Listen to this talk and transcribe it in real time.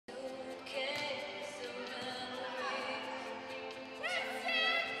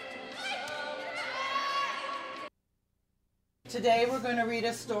Today we're going to read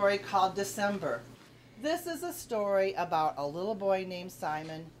a story called December. This is a story about a little boy named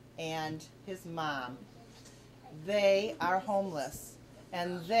Simon and his mom. They are homeless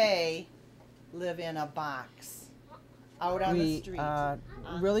and they live in a box out on the street.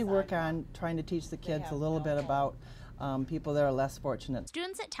 We really work on trying to teach the kids a little bit about people that are less fortunate.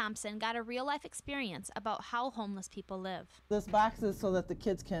 Students at Thompson got a real-life experience about how homeless people live. This box is so that the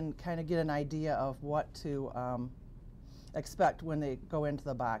kids can kind of get an idea of what to expect when they go into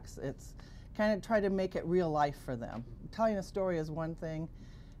the box. It's kind of try to make it real life for them. Telling a story is one thing,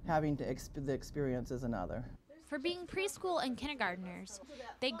 having the experience is another. For being preschool and kindergartners,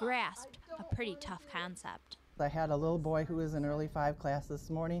 they grasped a pretty tough concept. I had a little boy who was in early 5 class this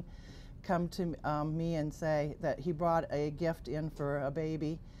morning come to me and say that he brought a gift in for a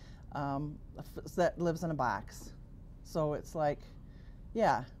baby that lives in a box. So it's like,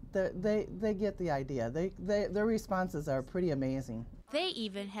 yeah, they get the idea. Their responses are pretty amazing. They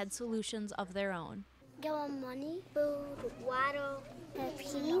even had solutions of their own. Give them money, food, water,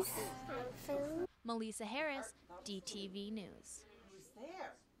 peas, food. Melissa Harris, DTV News. Who's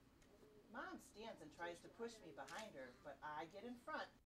there? Mom stands and tries to push me behind her, but I get in front.